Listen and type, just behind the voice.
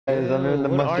I'm in the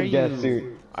What are mustard gas you?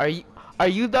 suit. Are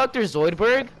you Dr.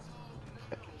 Zoidberg?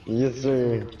 Yes,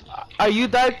 sir. Are you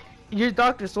You're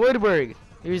Dr. Zoidberg.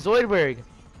 You're Zoidberg.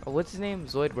 Oh, what's his name?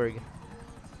 Zoidberg.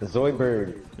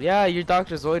 Zoidberg. Yeah, you're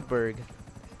Dr. Zoidberg.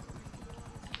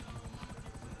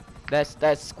 That's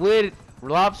that squid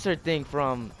lobster thing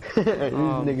from These niggas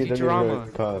don't even know what Futurama.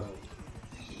 it's called.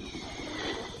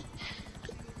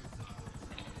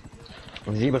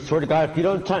 Zeba, swear to God,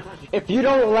 if you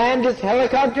don't land this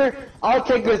helicopter, I'll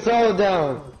take us all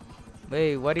down.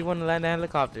 Wait, why do you want to land a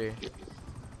helicopter?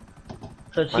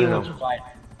 So she wants to fly.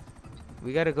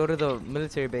 We gotta go to the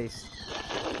military base.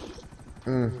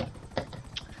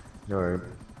 Alright.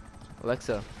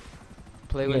 Alexa,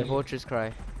 play when vultures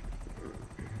cry.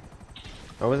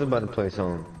 I was about to play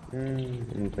song.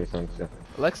 Let me play song stuff.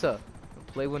 Alexa,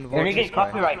 play when You're gonna vultures get cry.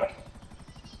 copyrighted.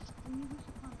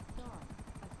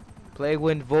 Play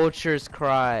when vultures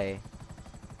cry.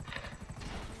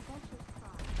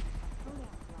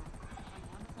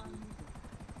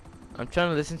 I'm trying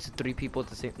to listen to 3 people at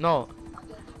the same. No,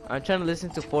 I'm trying to listen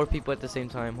to 4 people at the same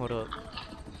time. Hold up.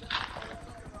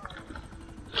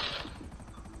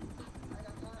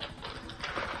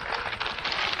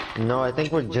 No, I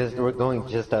think we're going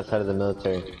just outside of the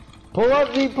military. Pull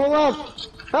up, Z, pull up!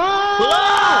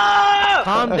 Ah!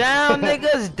 Calm down,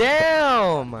 niggas.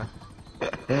 Damn.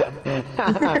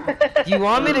 Do you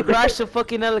want me to crash the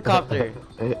fucking helicopter?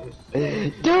 Do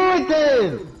it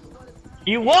then!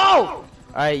 You won't!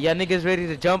 Alright, y'all niggas ready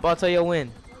to jump? I'll tell you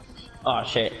when. Oh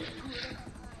shit.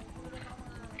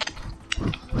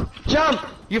 Jump!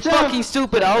 You're Jump! fucking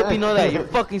stupid. I hope you know that. You're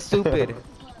fucking stupid.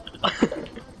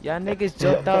 Y'all niggas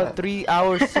jumped out 3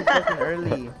 hours too fucking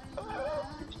early.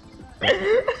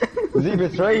 Z,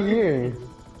 it's right here.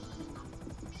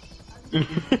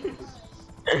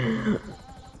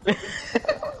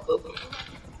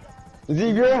 Z,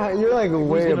 you're like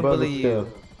way gonna above bully it still.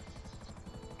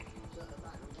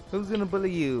 Who's gonna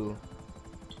bully you?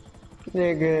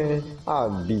 Nigga,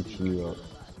 I'll beat you up.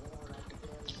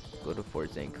 Go to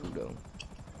Fort Zancudo.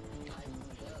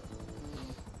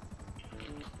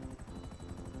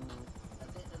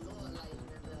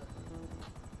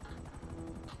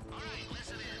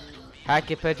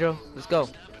 Hack it, Pedro. Let's go.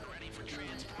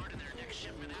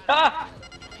 Ah!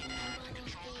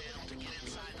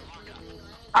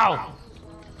 Ow!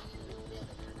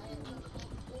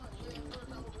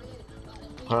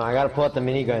 Hold on, I gotta pull out the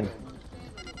minigun.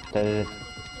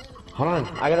 Hold on,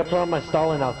 I gotta put on my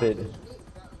Stalin outfit.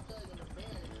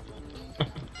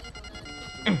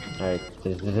 Alright.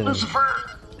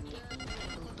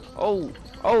 Oh,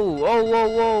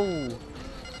 whoa.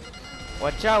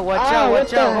 Watch out, watch Ah, out, what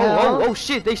watch the out. hell? Oh,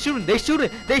 shit. They shooting.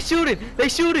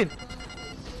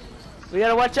 We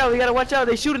gotta watch out,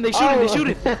 They shooting.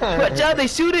 Watch out, they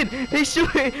shooting.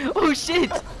 Oh,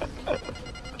 shit.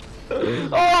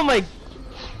 Oh, my.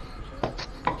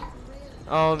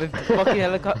 Oh, the fucking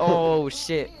helicopter. Oh,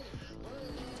 shit.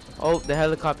 Oh, the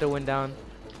helicopter went down.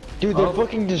 Dude, they're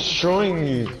fucking destroying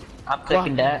me. I'm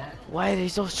taking that. Why are they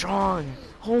so strong?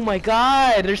 Oh my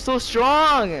god, they're so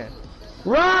strong.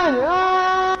 Run!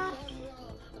 Ah!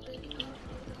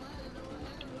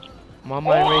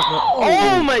 Mama and raised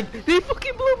Oh my, they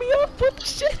fucking blew me up. What the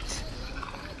shit?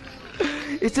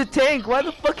 It's a tank. Why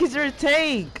the fuck is there a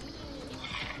tank?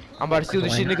 I'm about to steal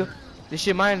this shit, nigga. This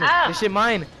shit mine. This shit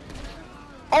mine.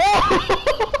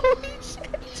 Oh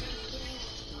shit.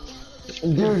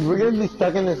 Dude, we're gonna be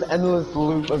stuck in this endless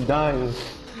loop of dying.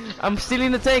 I'm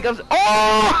stealing the tank.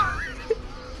 Oh!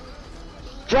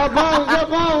 Drop bombs!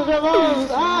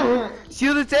 Ah!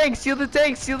 Steal the tank.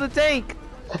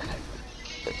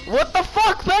 What the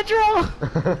fuck, Pedro?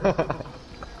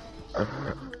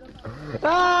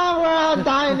 Ah, we're all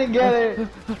dying together.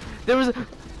 There was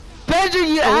Pedro,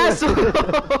 you asshole.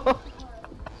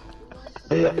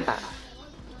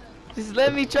 Just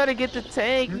let me try to get the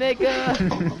tank, nigga.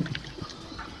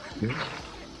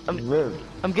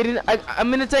 I'm getting.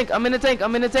 I'm in the tank. I'm in the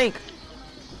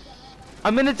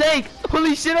tank.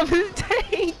 Holy shit, I'm in the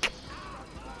tank.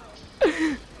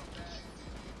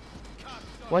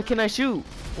 Why can't I shoot?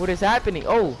 What is happening?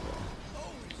 Oh.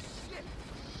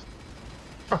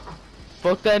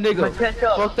 Fuck that nigga.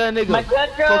 Fuck that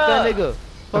nigga.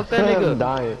 I'm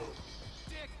dying.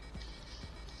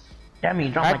 Damn, you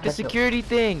dropped my Hack the ketchup. security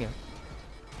thing.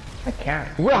 I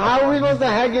can't. Well, how are we supposed to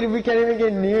hack it if we can't even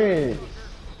get near it?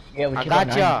 Yeah, we I keep on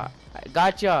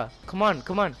gotcha. Come on.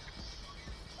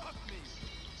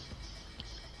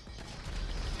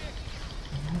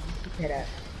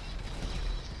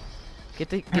 Get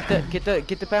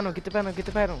the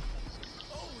panel.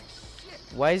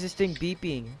 Why is this thing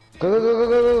beeping? Go, go, go, go,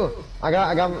 go, go. I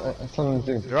got something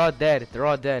to do. They're all dead. They're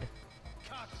all dead.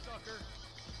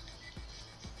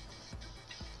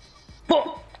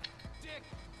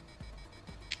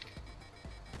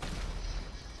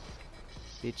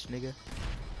 Bitch nigga.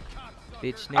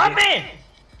 Bitch nigga. I'm in!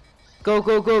 Go,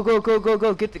 go, go, go, go, go,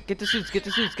 go. Get the suits, get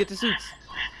the suits, get the suits.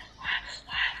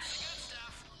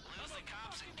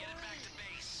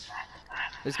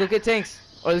 Let's go get tanks.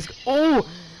 Or let's go. Oh!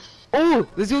 Oh!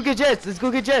 Let's go get jets. Let's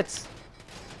go get jets.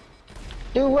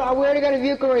 Dude, we already got a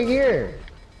vehicle right here.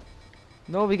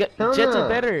 No, we got No, jets no. are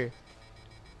better.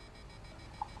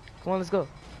 Come on, let's go.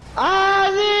 Ah,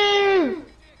 dude!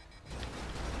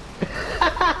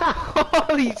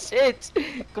 Holy shit!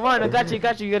 Come on, I got you,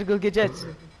 got you. You gotta go get jets.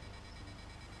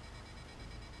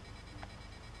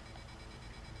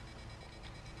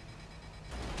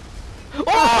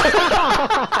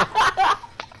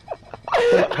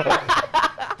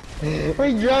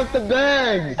 We dropped the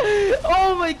bag!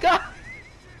 Oh my god!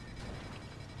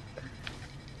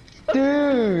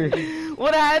 Dude!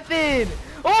 What happened?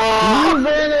 You Oh!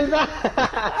 ran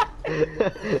us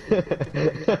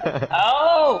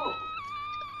Oh!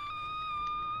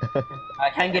 I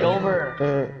can't get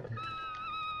over.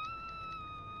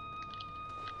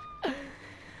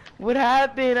 What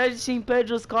happened? I just seen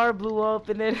Pedro's car blew up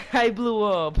and then I blew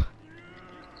up.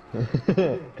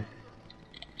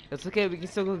 That's okay, we can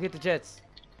still go get the jets.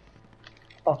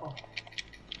 Oh.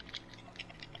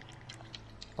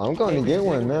 I'm going to get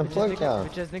one, man. Fuck y'all.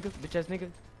 Bitch ass nigga, bitch ass nigga.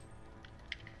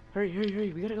 Hurry, hurry,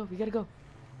 hurry. We gotta go, we gotta go.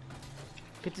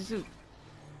 Get the suit.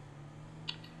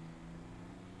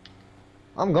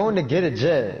 I'm going to get a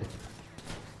jet.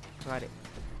 I got it.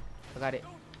 I got it.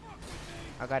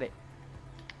 I got it.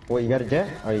 Wait, you got a jet?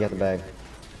 Oh, you got the bag.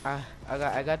 I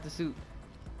got the suit.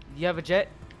 You have a jet?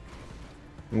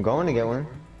 I'm going to get one.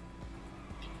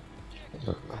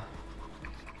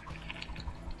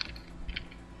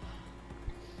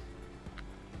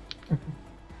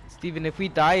 Steven, if we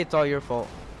die, it's all your fault.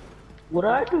 What do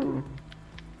I do?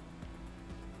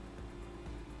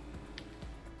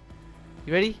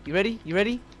 You ready? You ready? You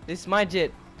ready? This is my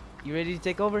jet. You ready to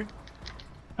take over?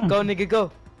 Go, nigga,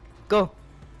 go. Go.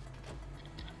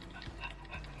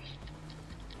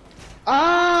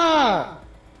 Ah!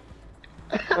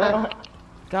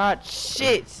 God,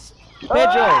 shit.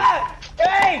 Pedro.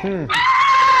 Hey!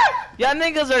 Y'all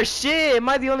niggas are shit. Am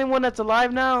I the only one that's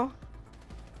alive now?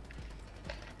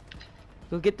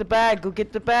 Go get the bag. Go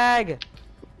get the bag.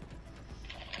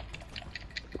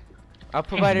 I'll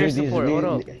provide air support. Hold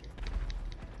up.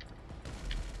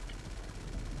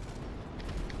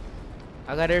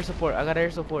 I got air support. I got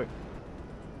air support.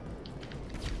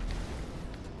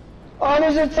 Oh,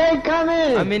 there's a tank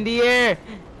coming! I'm in the air.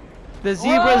 The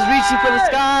zebra's reaching for the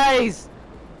skies.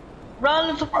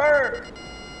 Run, Lucifer!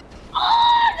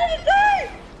 Oh, did it die?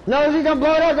 No, he's gonna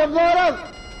blow it up! Don't blow it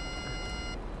up!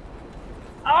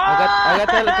 I got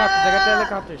the helicopters. I got the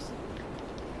helicopters.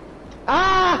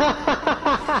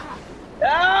 Ah!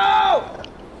 No!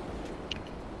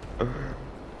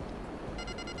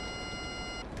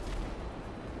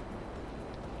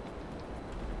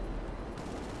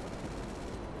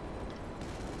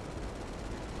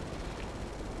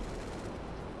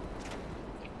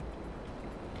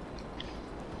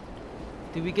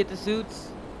 Did we get the suits?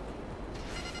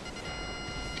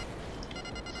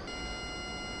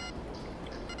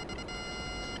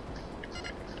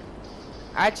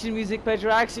 Action music,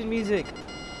 Pedro, action music.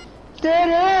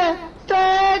 Never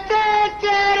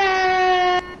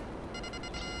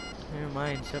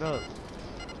mind, shut up.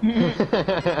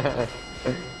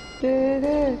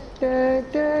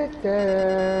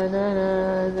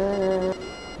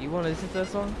 You wanna listen to that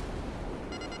song?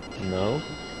 No.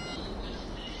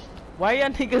 Why y'all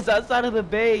niggas outside of the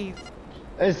base?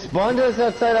 It spawned us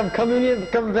outside. I'm coming in,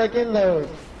 coming back in though.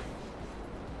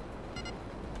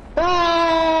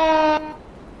 Ah!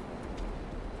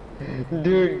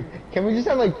 Dude, can we just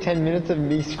have like 10 minutes of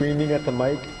me screaming at the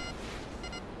mic?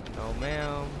 No,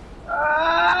 ma'am.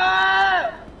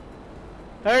 Ah!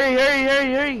 Hurry, hurry,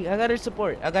 hurry, hurry. I got air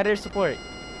support. I got air support.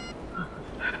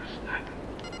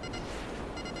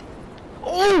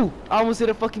 Oh! I almost hit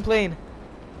a fucking plane.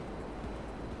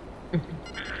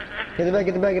 Get the bag,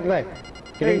 get the bag, get the bag.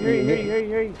 Hurry, hurry, hurry, hurry,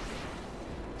 hurry.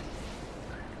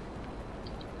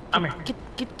 I'm here.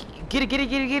 Get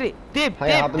it. Dip,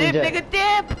 Hi, hop in the jet. nigga,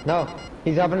 dip. No,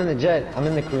 he's hopping in the jet. I'm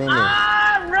in the crew room.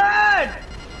 Ah, run!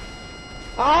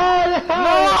 Oh no!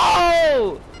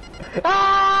 No!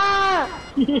 Ah!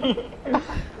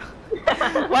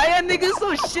 Why y'all niggas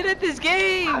so shit at this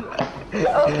game?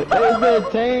 There's the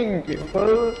tank,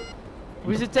 fool.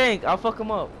 Where's the tank? I'll fuck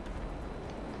him up.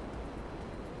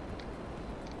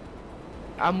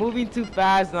 I'm moving too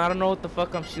fast and I don't know what the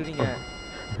fuck I'm shooting at.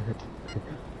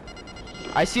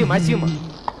 I see him, I see him.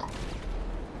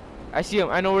 I see him,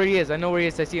 I know where he is, I know where he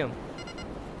is, I see him.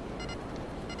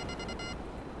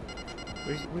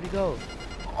 Where'd he go?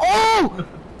 Oh!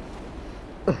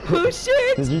 Oh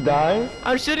shit! Did you die?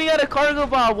 I'm shooting at a cargo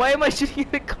bomb. Why am I shooting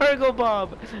at a cargo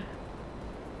bomb?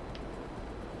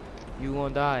 You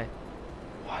won't die.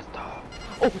 What the?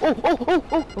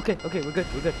 Oh! Okay, we're good.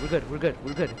 There's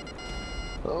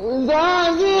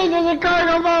a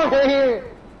cargo bomb right here.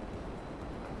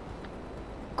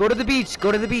 Go to the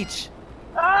beach.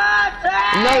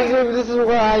 Ah, No, this is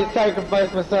where I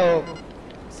sacrifice myself.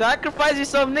 Sacrifice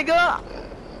yourself, nigga.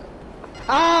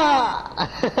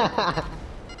 Ah!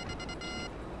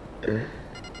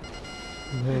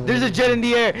 There's a jet in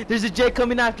the air. There's a jet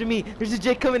coming after me.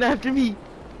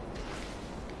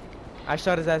 I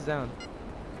shot his ass down.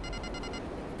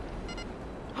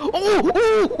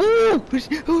 Oh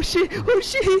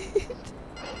shit.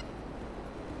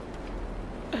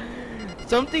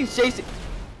 Something's chasing.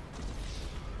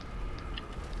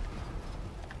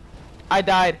 I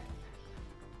died.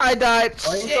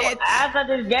 Shit. ass at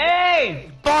this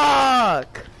game.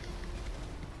 Fuck.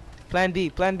 Plan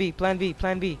B.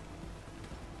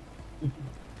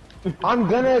 I'm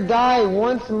gonna die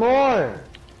once more.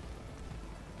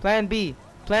 Plan B.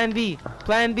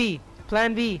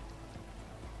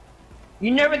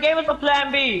 You never gave us a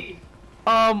plan B.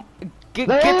 Get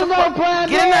There is no plan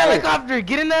Get in the B. helicopter.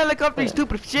 Get in the helicopter, you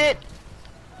stupid shit.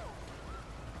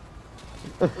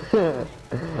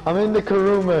 I'm in the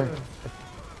Karuma.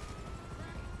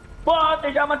 What?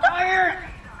 I'm tired.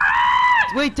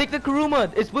 Wait, take the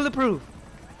Kuruma. It's bulletproof.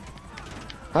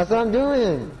 That's what I'm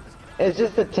doing. It's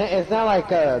just the tank. It's not like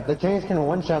the tanks can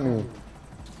one-shot me.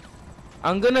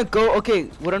 I'm gonna go. Okay,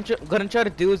 what I'm gonna try to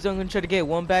do is I'm gonna try to get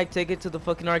one bag, take it to the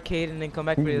fucking arcade, and then come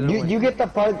back for the other one. You get the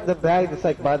bag that's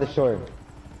like by the shore.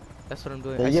 That's what I'm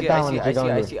doing. Yeah, I you see get it. that one if you're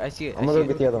going to. I see it. I'm gonna go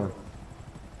get the other one.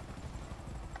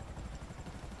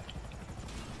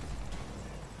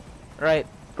 Right.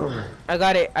 I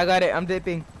got it. I'm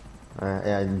dipping. Alright,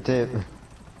 yeah, dip.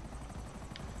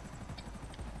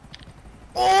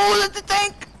 Oh, that's the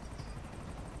tank.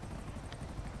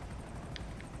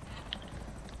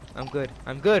 I'm good.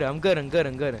 I'm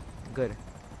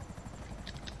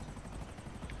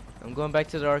going back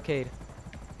to the arcade.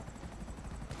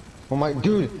 Oh my,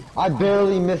 dude, I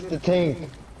barely missed the tank.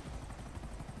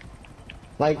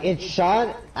 Like, it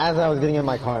shot as I was getting in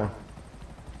my car.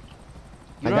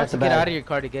 You don't have to get out of your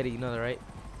car to get it, you know that, right?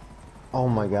 Oh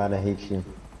my god, I hate you.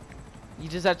 You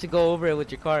just have to go over it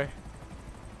with your car.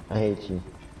 I hate you.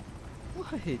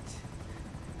 What?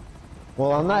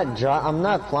 Well, I'm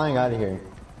not flying out of here.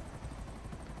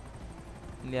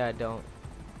 Yeah, I don't.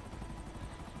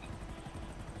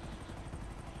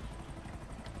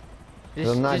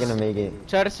 I'm not gonna make it.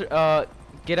 Try to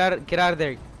get out of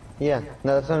there. Yeah,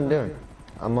 no, that's what I'm doing.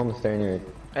 I'm almost there anyway.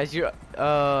 As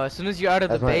soon as you're out of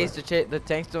the That's my- base, the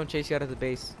tanks don't chase you out of the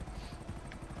base.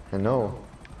 I know.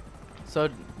 So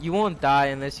you won't die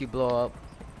unless you blow up.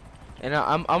 And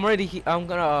I'm already I'm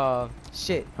gonna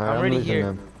shit. Alright, I'm I'm already losing here.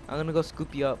 them. I'm gonna go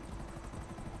scoop you up.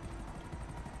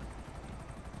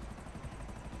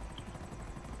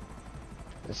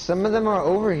 Some of them are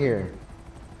over here.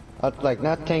 Like,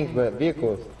 not tanks, but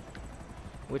vehicles.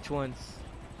 Which ones?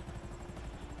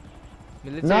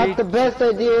 Military? Not the best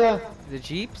idea. The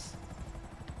jeeps?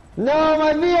 No,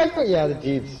 my vehicle. Yeah, the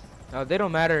jeeps. Oh, they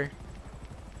don't matter.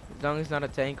 As long as it's not a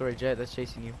tank or a jet that's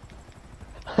chasing you.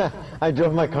 I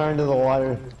drove my car into the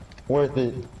water. Worth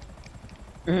it.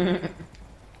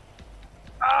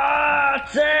 Ah,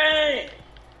 tank.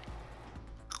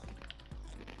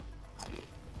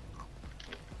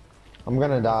 I'm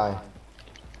gonna die.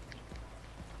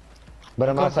 But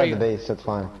I'm Come for outside you. the base, so it's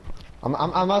fine. I'm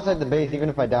outside the base. Even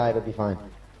if I die, it'll be fine.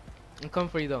 I'm coming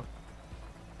for you though.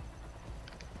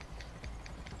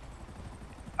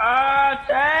 Ah,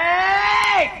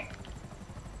 tank.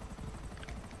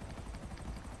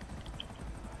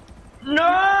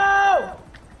 No.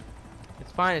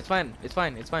 It's fine.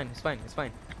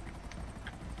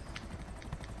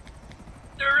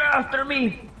 They're after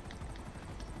me.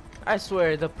 I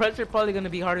swear, the preps are probably gonna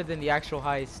be harder than the actual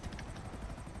heist.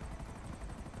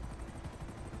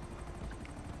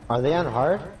 Are they on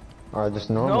hard? Or just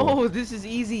normal? No, this is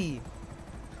easy.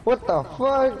 What the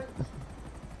fuck?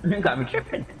 You got me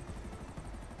tripping.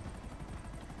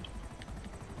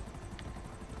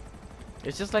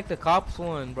 It's just like the cops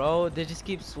one, bro. They just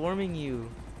keep swarming you.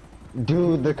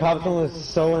 Dude, the cops one was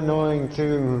so annoying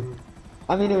too.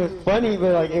 I mean, it was funny,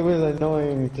 but like, it was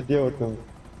annoying to deal with them.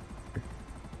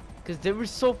 Cause there were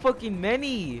so fucking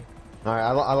many. Alright,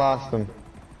 I lost them.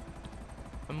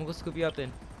 I'm gonna go scoop you up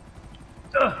then.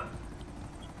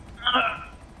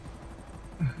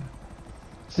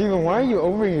 Steven, why are you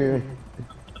over here?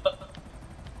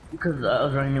 Because I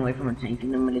was running away from a tank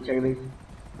in the military base.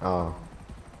 Oh.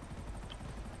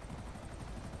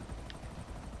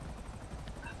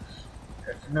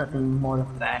 There's nothing more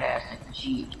badass than the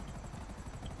Jeep.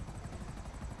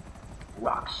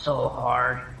 Rock so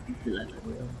hard, you feel like a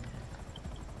wheel.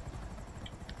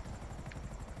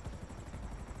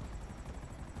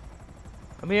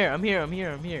 I'm here, I'm here, I'm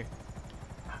here, I'm here.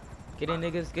 Get in,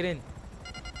 niggas, get in.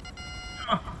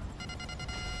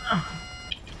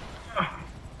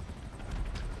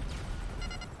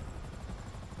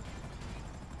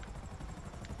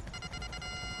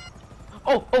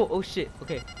 Oh shit.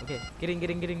 Okay, okay. Get in, get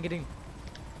in, get in, get in.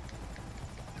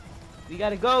 We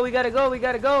gotta go, we gotta go, we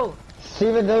gotta go.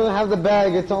 Steven doesn't have the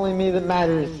bag, it's only me that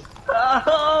matters.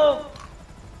 Oh!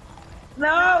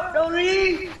 No! Don't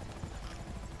leave!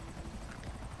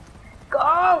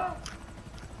 Go!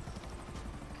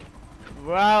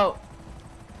 We're out.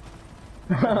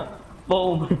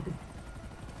 Boom.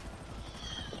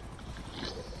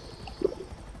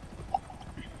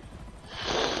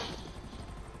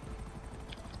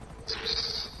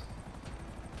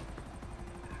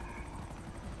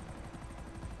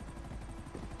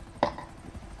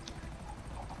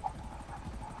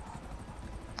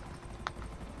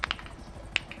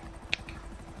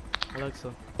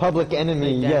 Alexa. Public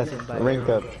enemy, yes, Dancing by rank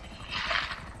Aaron. up.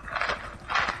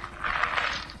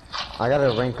 I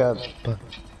gotta rank up.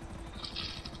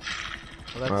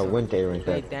 Alexa, I went to rank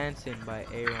play up. Dancing by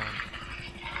Aaron.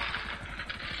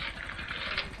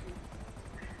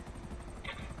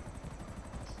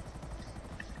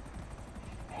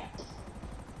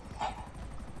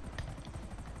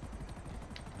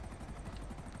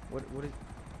 What is...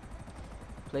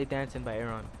 Play Dancing by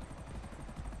Aaron.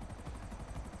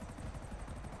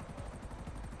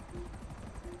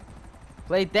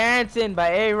 Play Dancing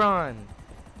by Aaron.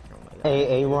 Oh my God.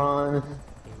 Aaron.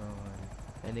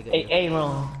 That nigga, Hey,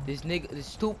 Aaron. this nigga, this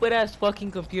stupid ass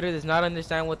fucking computer does not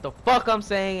understand what the fuck I'm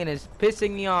saying and is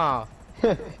pissing me off.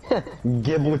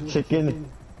 Gibble chicken.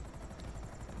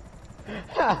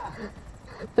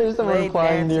 There's someone Play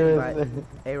flying near us. Dancing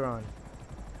by Aaron.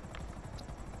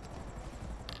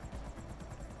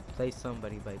 Play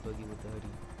Somebody by Boogie with the Hoodie.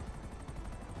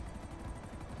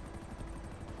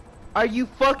 Are you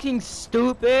fucking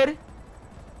stupid?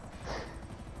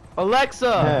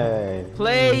 Alexa, Hey.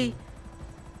 play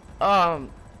oh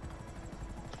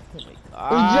my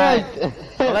God.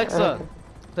 Eject! Alexa,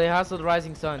 play House of the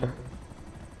Rising Sun.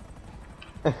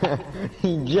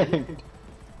 Eject.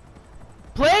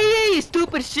 Play it, you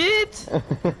stupid shit!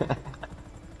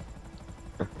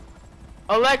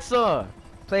 Alexa,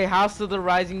 play House of the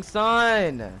Rising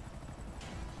Sun.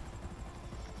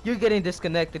 You're getting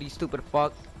disconnected, you stupid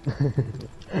fuck.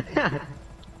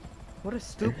 What a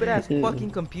stupid ass fucking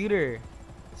computer.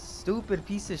 Stupid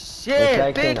piece of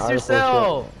shit. Fix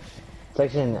yourself. It's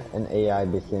actually an AI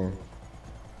basically.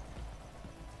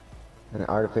 An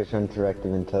artificial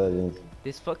interactive intelligence.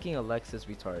 This fucking Alexa's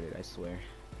retarded, I swear.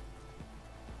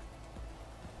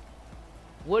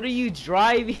 What are you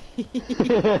driving?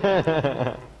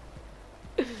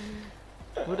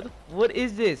 What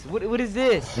is this? What is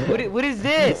this? What is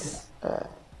this?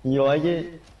 You like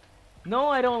it? No,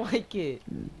 I don't like it.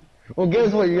 Well,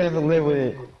 guess what? You're gonna have to live with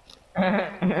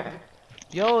it.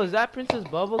 Yo, is that Princess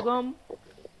Bubblegum?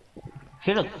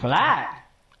 She looks flat.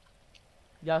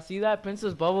 Y'all see that?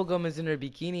 Princess Bubblegum is in her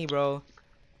bikini, bro.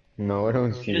 No, I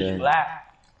don't see She's that.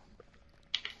 flat.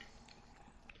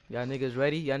 Y'all niggas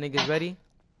ready? Y'all niggas ready?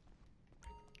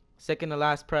 Second to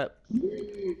last prep.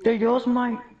 There goes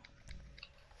my...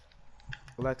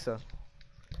 Alexa,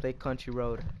 play Country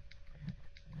Road.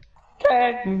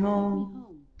 Take me home.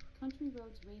 Home. Country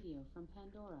Roads Radio from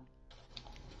Pandora.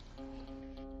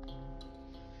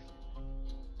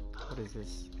 What is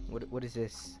this? What is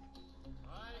this?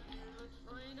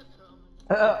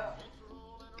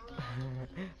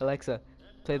 Alexa,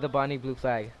 play the Bonnie Blue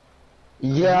Flag.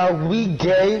 Yeah, we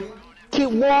gay.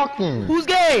 Keep walking. Who's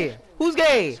gay? Who's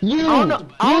gay? You. I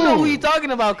don't know who You. you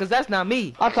talking about, cause that's not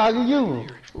me. I'm talking to you.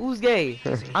 Who's gay?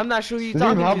 I'm not sure who you Dude,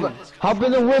 talking hop, to. hop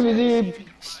in the women, dude.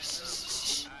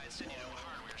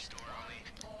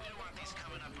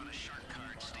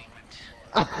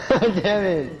 Damn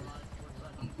it.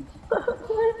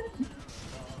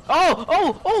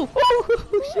 Oh,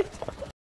 shit.